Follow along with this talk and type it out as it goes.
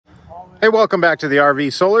Hey, welcome back to the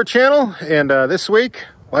RV Solar Channel, and this week,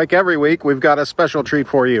 like every week, we've got a special treat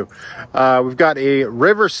for you. We've got a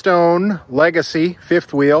Riverstone Legacy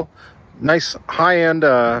fifth wheel, nice high-end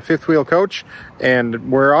fifth wheel coach,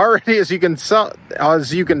 and we're already, as you can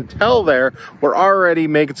tell there, we're already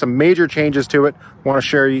making some major changes to it. I want to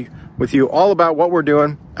share with you all about what we're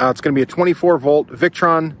doing. It's going to be a 24-volt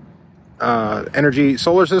Victron energy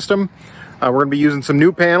solar system. We're going to be using some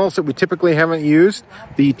new panels that we typically haven't used.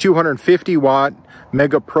 The 250-watt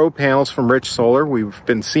Mega Pro panels from Rich Solar. We've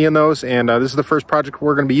been seeing those, and this is the first project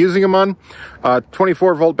we're going to be using them on.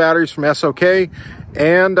 24-volt batteries from SOK,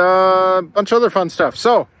 and a bunch of other fun stuff.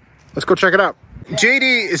 So, let's go check it out.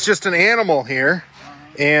 JD is just an animal here,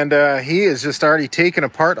 and he is just already taken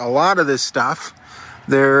apart a lot of this stuff.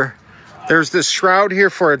 There's this shroud here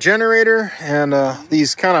for a generator, and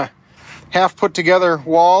these kind of half put together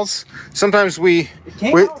walls. Sometimes it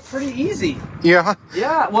came out pretty easy. Yeah.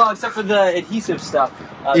 Yeah, well, except for the adhesive stuff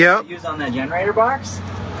that you use on that generator box.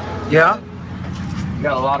 Yeah.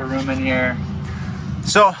 Got a lot of room in here.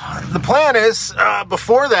 So the plan is,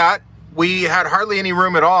 before that, we had hardly any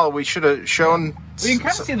room at all. We should have shown. Well, you can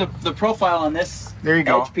kind of see the profile on this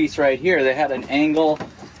edge piece right here. They had an angle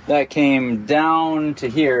that came down to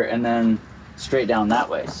here and then straight down that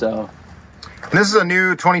way. So. And this is a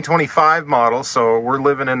new 2025 model, so we're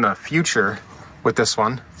living in the future with this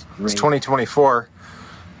one. It's 2024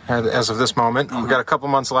 as of this moment. We've got a couple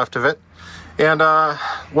months left of it. And,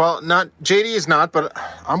 well, JD is not, but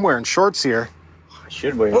I'm wearing shorts here. I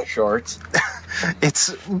should wear shorts.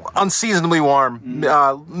 It's unseasonably warm,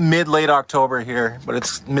 mid-late October here, but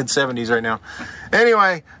it's mid-70s right now.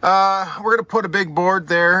 Anyway, we're going to put a big board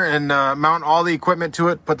there and mount all the equipment to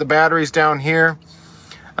it, put the batteries down here.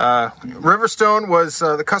 Riverstone was,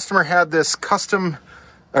 the customer had this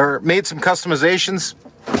made some customizations.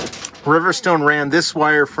 Riverstone ran this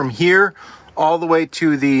wire from here all the way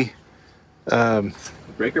to the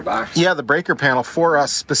breaker box? Yeah, the breaker panel for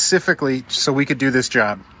us specifically so we could do this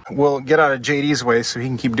job. We'll get out of JD's way so he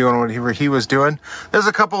can keep doing whatever he was doing. There's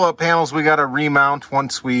a couple of panels we got to remount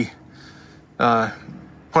once we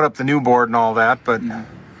put up the new board and all that, but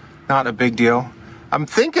not a big deal. I'm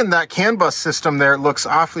thinking that CAN bus system there looks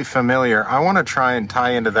awfully familiar. I want to try and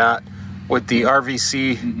tie into that with the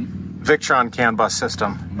RVC Victron CAN bus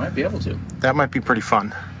system. You might be able to. That might be pretty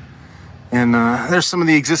fun. And there's some of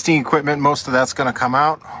the existing equipment. Most of that's going to come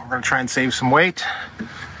out. We're going to try and save some weight.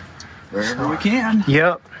 Wherever we can.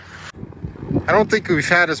 Yep. I don't think we've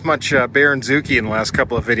had as much Baron Zuki in the last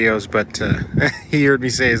couple of videos, but he heard me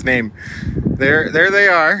say his name. There they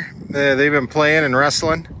are. They've been playing and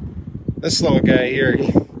wrestling. This little guy here,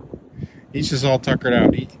 he's just all tuckered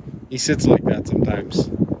out. He sits like that sometimes.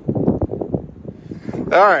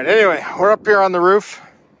 All right, anyway, we're up here on the roof.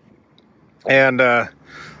 And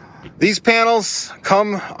these panels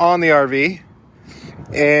come on the RV.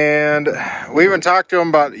 And we even talked to them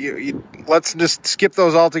about, let's just skip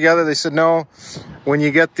those altogether. They said, no, when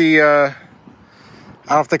you get the,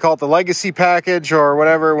 I don't know if they call it the legacy package or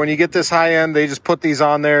whatever. When you get this high end, they just put these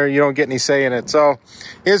on there. You don't get any say in it. So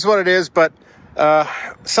it is what it is. But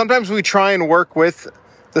sometimes we try and work with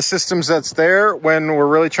the systems that's there when we're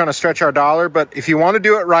really trying to stretch our dollar. But if you want to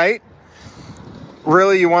do it right,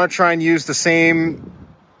 really you want to try and use the same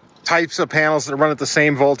types of panels that run at the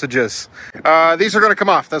same voltages. These are going to come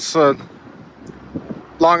off. That's long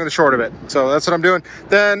and the short of it. So that's what I'm doing.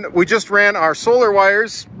 Then we just ran our solar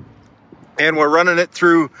wires, and we're running it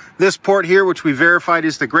through this port here, which we verified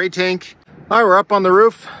is the gray tank. All right, we're up on the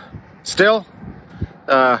roof still.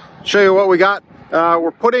 Show you what we got.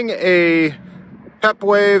 We're putting a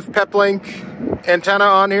PepLink antenna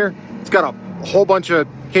on here. It's got a whole bunch of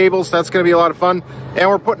cables. That's going to be a lot of fun. And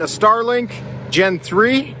we're putting a Starlink Gen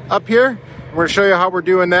 3 up here. We're going to show you how we're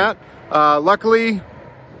doing that. Luckily,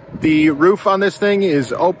 the roof on this thing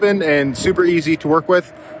is open and super easy to work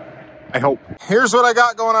with, I hope. Here's what I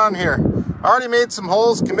got going on here. I already made some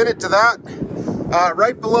holes, committed to that.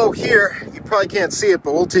 Right below here, you probably can't see it,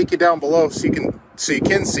 but we'll take you down below so you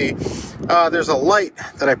can see. There's a light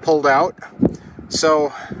that I pulled out.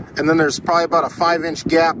 So, and then there's probably about a 5-inch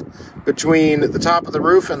gap between the top of the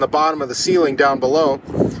roof and the bottom of the ceiling down below.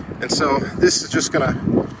 And so this is just gonna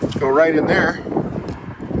go right in there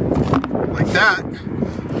like that.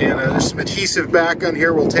 And there's some adhesive back on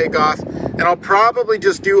here we'll take off. And I'll probably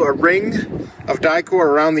just do a ring of Dicor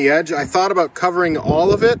around the edge. I thought about covering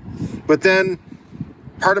all of it, but then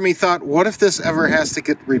part of me thought, what if this ever has to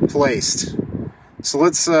get replaced?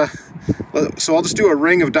 So so I'll just do a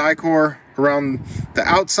ring of Dicor around the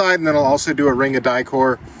outside, and then I'll also do a ring of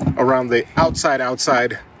Dicor around the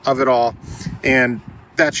outside of it all. And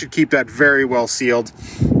that should keep that very well sealed.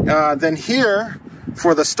 Then here,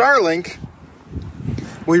 for the Starlink,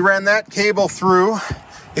 we ran that cable through.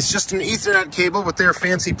 It's just an Ethernet cable with their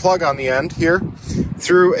fancy plug on the end here.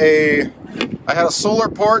 Through I had a solar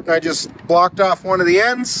port and I just blocked off one of the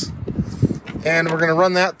ends. And we're gonna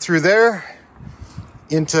run that through there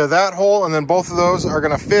into that hole, and then both of those are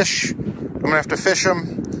gonna fish. I'm gonna have to fish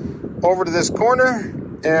them over to this corner,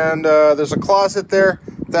 and there's a closet there.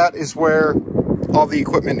 That is where all the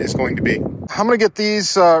equipment is going to be. I'm gonna get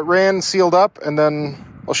these ran, sealed up, and then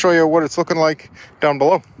I'll show you what it's looking like down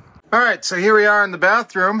below. All right, so here we are in the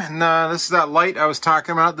bathroom, and this is that light I was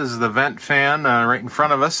talking about. This is the vent fan right in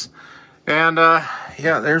front of us. And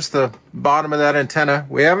yeah, there's the bottom of that antenna.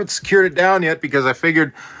 We haven't secured it down yet because I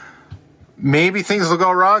figured maybe things will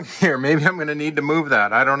go wrong here. Maybe I'm gonna need to move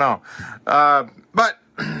that, I don't know. But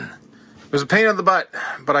it was a pain in the butt,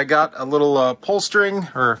 but I got a little pull string,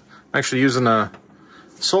 or actually using a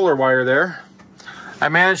solar wire there. I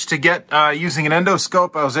managed to get, using an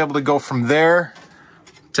endoscope, I was able to go from there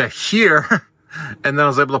to here, and then I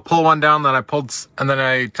was able to pull one down, then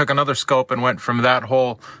I took another scope and went from that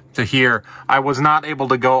hole to here. I was not able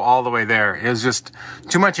to go all the way there. It was just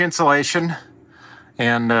too much insulation,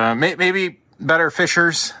 and maybe better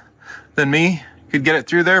fishers than me could get it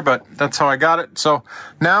through there, but that's how I got it. So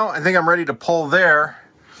now I think I'm ready to pull there,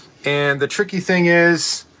 and the tricky thing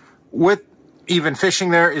is, with even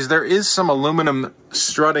fishing there is some aluminum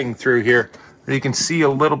strutting through here. You can see a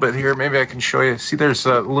little bit here. Maybe I can show you. See, there's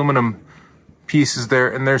aluminum pieces there,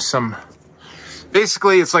 and there's some,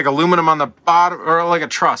 basically it's like aluminum on the bottom, or like a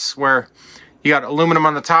truss, where you got aluminum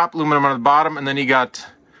on the top, aluminum on the bottom, and then you got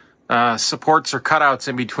supports or cutouts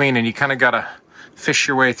in between, and you kind of got to fish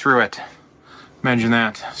your way through it. Imagine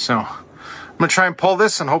that. So I'm gonna try and pull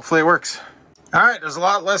this, and hopefully it works. All right, there's a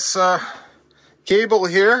lot less cable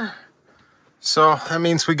here, so that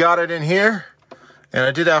means we got it in here. And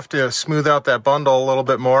I did have to smooth out that bundle a little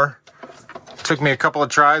bit more. It took me a couple of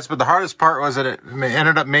tries, but the hardest part was that it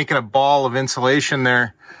ended up making a ball of insulation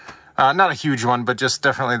there. Not a huge one, but just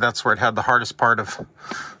definitely that's where it had the hardest part of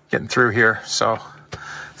getting through here. So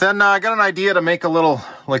then I got an idea to make a little,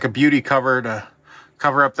 like a beauty cover to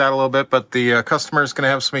cover up that a little bit, but the customer is gonna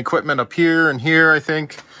have some equipment up here and here, I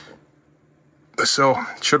think. So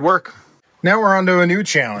it should work. Now we're on to a new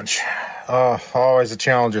challenge. Always the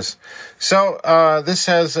challenges. So this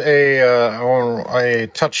has a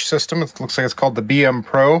touch system. It looks like it's called the BM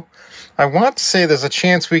Pro. I want to say there's a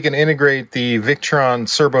chance we can integrate the Victron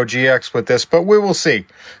Serbo GX with this, but we will see.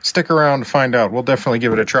 Stick around to find out. We'll definitely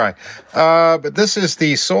give it a try. But this is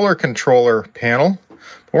the solar controller panel.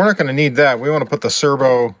 But we're not going to need that. We want to put the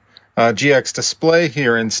Serbo GX display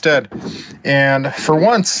here instead. And for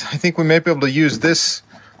once, I think we may be able to use this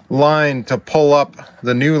line to pull up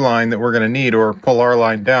the new line that we're going to need, or pull our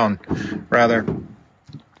line down rather.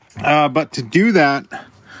 But to do that,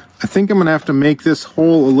 I think I'm going to have to make this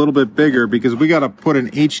hole a little bit bigger, because we got to put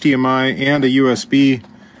an HDMI and a USB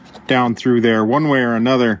down through there one way or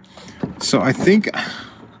another. So I think I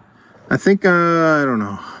don't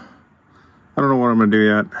know what I'm going to do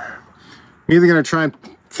yet. I'm either going to try and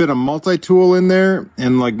fit a multi-tool in there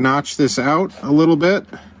and like notch this out a little bit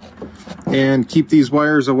and keep these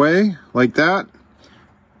wires away like that,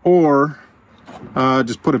 or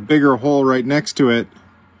just put a bigger hole right next to it,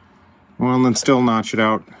 well, and then still notch it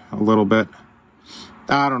out a little bit.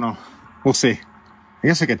 I don't know. We'll see. I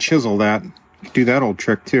guess I could chisel that. Do that old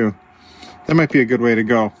trick too. That might be a good way to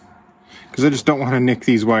go, because I just don't want to nick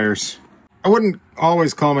these wires. I wouldn't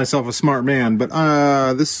always call myself a smart man, but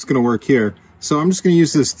this is going to work here. So I'm just going to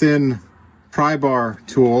use this thin pry bar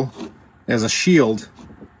tool as a shield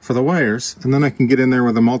for the wires, and then I can get in there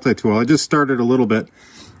with a multi-tool. I just started a little bit.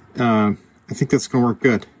 I think that's going to work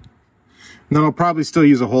good. And then I'll probably still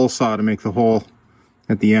use a hole saw to make the hole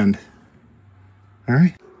at the end. All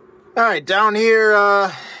right. All right, down here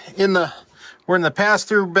we're in the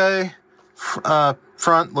pass-through bay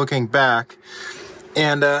front, looking back,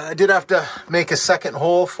 and I did have to make a second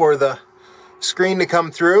hole for the screen to come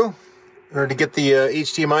through, or to get the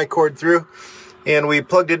HDMI cord through, and we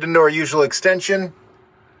plugged it into our usual extension.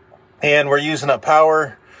 And we're using a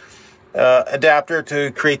power adapter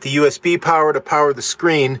to create the USB power to power the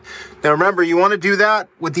screen. Now remember, you want to do that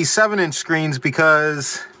with these 7-inch screens,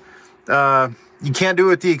 because you can't do it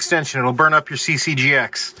with the extension. It'll burn up your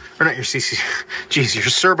CCGX. Or not your CC, geez, your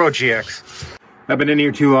Serbo GX. I've been in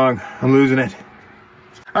here too long. I'm losing it.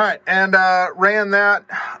 All right, and ran that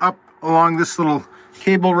up along this little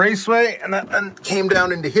cable raceway, and then came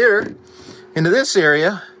down into here, into this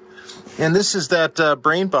area. And this is that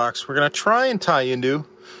brain box we're going to try and tie into.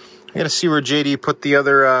 I got to see where JD put the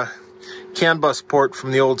other CAN bus port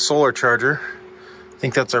from the old solar charger.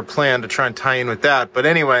 think that's our plan, to try and tie in with that. But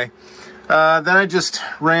anyway, then I just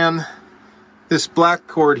ran this black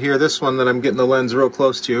cord here, this one that I'm getting the lens real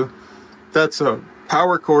close to. That's a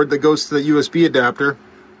power cord that goes to the USB adapter.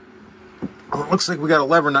 Well, it looks like we got a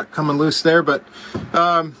lever nut coming loose there, but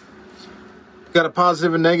got a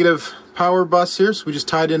positive and negative power bus here, so we just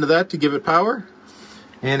tied into that to give it power,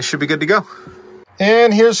 and it should be good to go.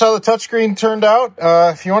 And here's how the touchscreen turned out.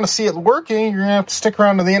 If you want to see it working, you're gonna have to stick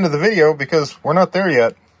around to the end of the video because we're not there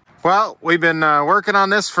yet. Well, we've been working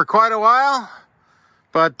on this for quite a while,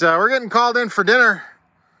 but we're getting called in for dinner.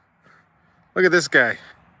 Look at this guy.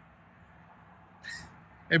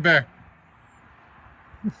 Hey, Bear.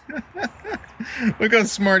 Look how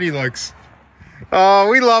smart he looks. Oh,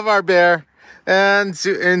 we love our Bear. And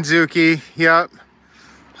Zuki, yep.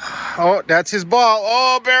 Oh, that's his ball.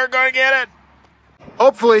 Oh, Bear gonna get it.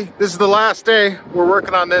 Hopefully, this is the last day we're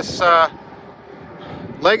working on this Riverstone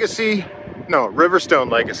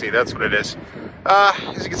Legacy. That's what it is.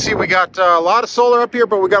 As you can see, we got a lot of solar up here,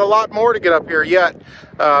 but we got a lot more to get up here yet.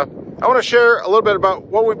 I want to share a little bit about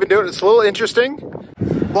what we've been doing. It's a little interesting.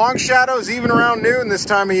 Long shadows even around noon this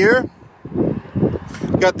time of year.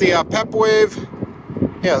 Got the Pep Wave,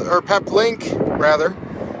 or Pep Link rather.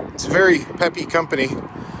 It's a very peppy company.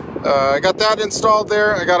 I got that installed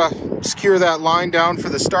there. I gotta secure that line down for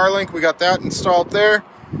the Starlink. We got that installed there.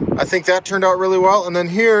 I think that turned out really well. And then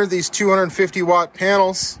here, these 250 watt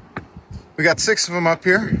panels. We got 6 of them up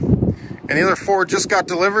here. And the other 4 just got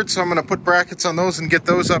delivered, so I'm gonna put brackets on those and get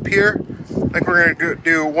those up here. I think we're gonna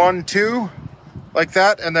do 1, 2, like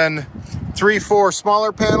that, and then 3, 4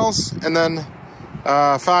 smaller panels, and then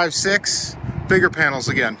 5, 6 bigger panels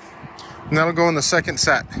again. And that'll go in the second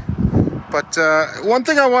set. But one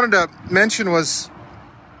thing I wanted to mention was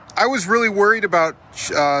I was really worried about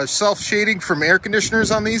self-shading from air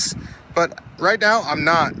conditioners on these, but right now I'm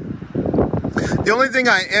not. The only thing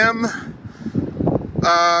I am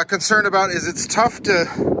concerned about is it's tough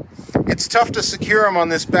to secure them on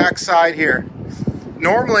this back side here.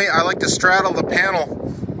 Normally I like to straddle the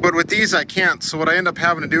panel, but with these I can't. So what I end up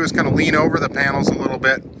having to do is kind of lean over the panels a little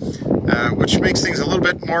bit, which makes things a little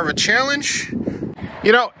bit more of a challenge.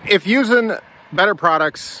 You know, if using better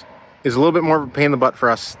products is a little bit more of a pain in the butt for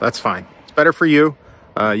us, that's fine. It's better for you.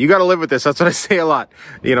 You got to live with this. That's what I say a lot.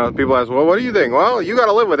 You know, people ask, well, what do you think? Well, you got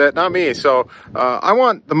to live with it, not me. So I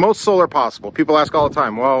want the most solar possible. People ask all the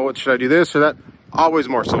time, well, what should I do, this or that? Always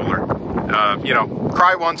more solar. You know,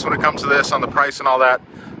 cry once when it comes to this on the price and all that.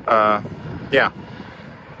 Yeah.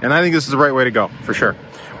 And I think this is the right way to go, for sure.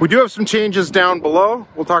 We do have some changes down below.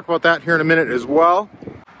 We'll talk about that here in a minute as well.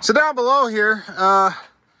 So down below here,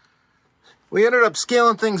 we ended up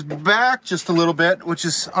scaling things back just a little bit, which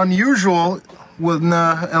is unusual in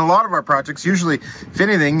a lot of our projects. Usually, if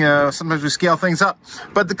anything, sometimes we scale things up.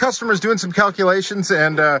 But the customer's doing some calculations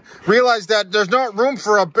and realized that there's not room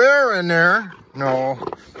for a bear in there. No,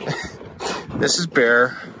 this is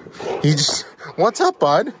Bear. He just, what's up,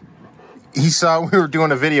 bud? He saw we were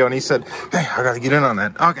doing a video and he said, hey, I gotta get in on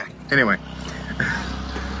that. Okay, anyway.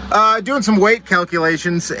 Doing some weight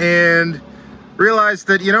calculations and realized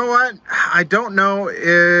that, you know what? I don't know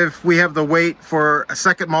if we have the weight for a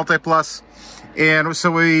second Multiplus. And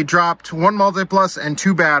so we dropped 1 Multiplus and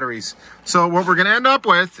 2 batteries. So what we're gonna end up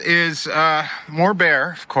with is more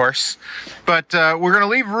Bear, of course. But we're gonna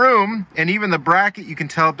leave room, and even the bracket you can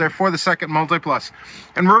tell up there for the second Multiplus.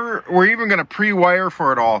 And we're even gonna pre-wire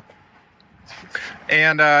for it all.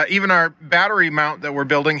 And even our battery mount that we're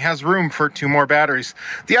building has room for 2 more batteries.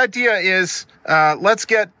 The idea is let's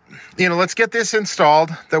get this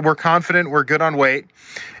installed, that we're confident we're good on weight,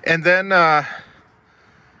 and then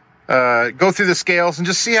go through the scales and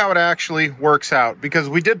just see how it actually works out, because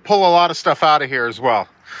we did pull a lot of stuff out of here as well.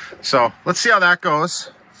 So let's see how that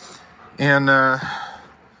goes and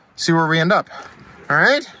see where we end up. All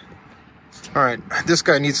right, this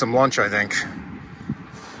guy needs some lunch, I think.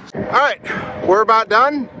 All right, we're about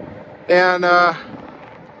done, and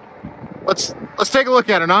let's take a look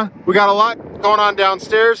at it, huh? We got a lot going on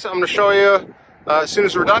downstairs. I'm gonna show you as soon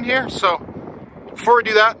as we're done here. So before we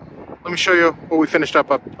do that, let me show you what we finished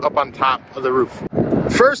up on top of the roof.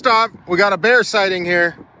 First off, we got a bear sighting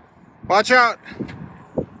here. Watch out.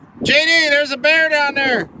 JD, there's a bear down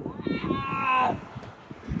there. Oh,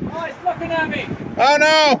 it's looking at me. Oh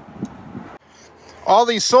no. All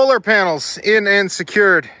these solar panels in and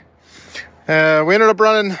secured. We ended up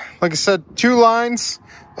running, like I said, 2 lines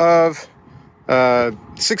of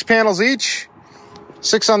 6 panels each.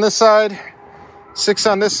 6 on this side, 6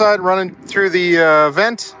 on this side, running through the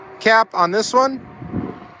vent cap on this one.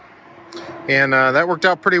 And that worked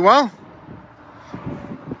out pretty well.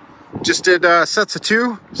 just did sets of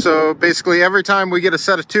 2. So basically every time we get a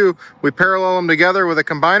set of 2, we parallel them together with a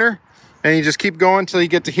combiner, and you just keep going until you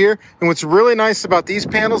get to here. And what's really nice about these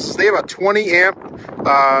panels is they have a 20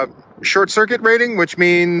 amp short circuit rating, which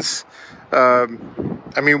means, I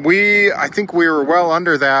think we were well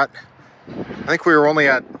under that. I think we were only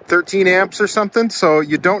at 13 amps or something. So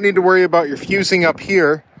you don't need to worry about your fusing up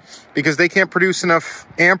here, because they can't produce enough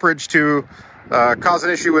amperage to cause an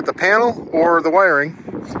issue with the panel or the wiring.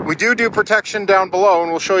 We do protection down below,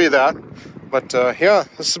 and we'll show you that. But yeah,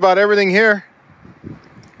 this is about everything here.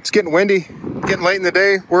 It's getting windy, getting late in the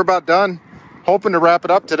day. We're about done. Hoping to wrap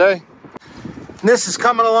it up today. And this is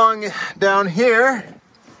coming along down here.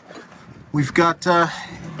 We've got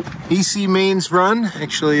AC mains run.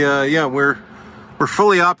 Actually, yeah, we're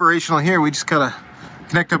fully operational here. We just gotta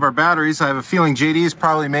connect up our batteries. I have a feeling JD is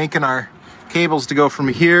probably making our cables to go from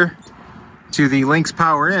here to the Lynx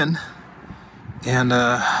power in. And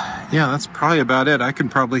yeah, that's probably about it. I can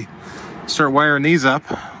probably start wiring these up.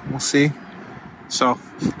 We'll see. So,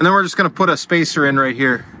 and then we're just gonna put a spacer in right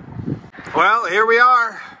here. Well, here we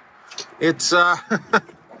are. It's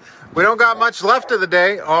we don't got much left of the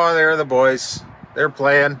day. Oh, there are the boys. They're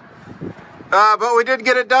playing. But we did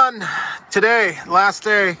get it done today, last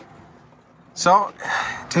day. So,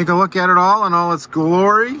 take a look at it all in all its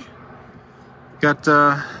glory. Got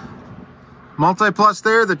Multiplus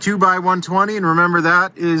there, the 2x120, and remember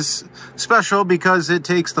that is special because it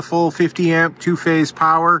takes the full 50 amp 2-phase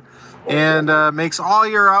power and makes all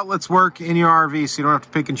your outlets work in your RV, so you don't have to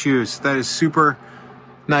pick and choose. That is super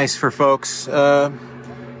nice for folks.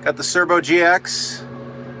 Got the Servo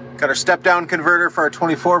GX, got our step down converter for our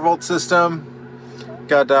 24 volt system,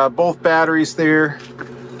 got both batteries there,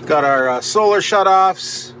 got our solar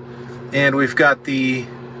shutoffs, and we've got the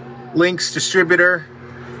Lynx distributor,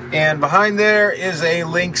 and behind there is a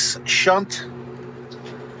Lynx shunt.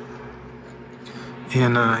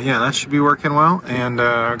 And yeah, that should be working well. And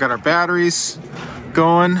I've got our batteries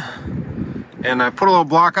going, and I put a little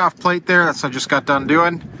block off plate there. That's what I just got done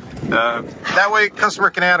doing. That way customer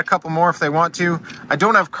can add a couple more if they want to. I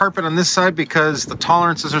don't have carpet on this side because the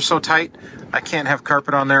tolerances are so tight. I can't have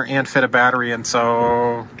carpet on there and fit a battery in,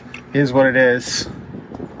 so it is what it is.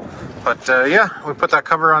 But yeah, we put that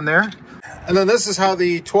cover on there. And then this is how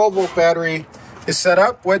the 12 volt battery is set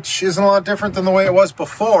up, which isn't a lot different than the way it was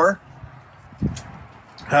before.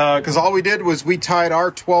 Because all we did was we tied our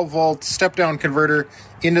 12 volt step down converter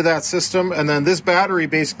into that system, and then this battery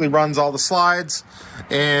basically runs all the slides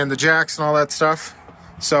and the jacks and all that stuff.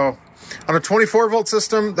 So on a 24 volt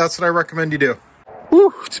system, that's what I recommend you do.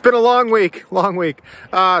 Whew, it's been a long week,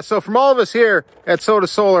 so from all of us here at Soda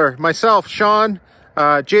Solar, myself, Sean,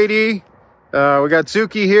 JD, we got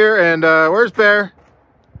Zuki here, and where's Bear?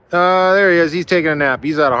 There he is. He's taking a nap.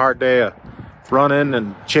 He's had a hard day of running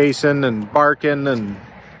and chasing and barking and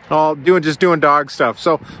all just doing dog stuff.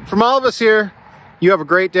 So from all of us here, you have a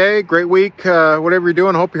great day, great week, whatever you're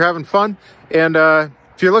doing. Hope you're having fun. And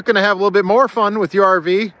if you're looking to have a little bit more fun with your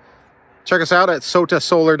RV, check us out at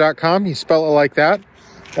sotasolar.com. You spell it like that.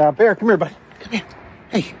 Bear, come here, buddy. Come here.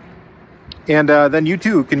 Hey. And then you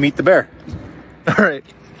too can meet the bear. All right.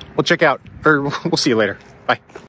 We'll check out, or we'll see you later. Bye.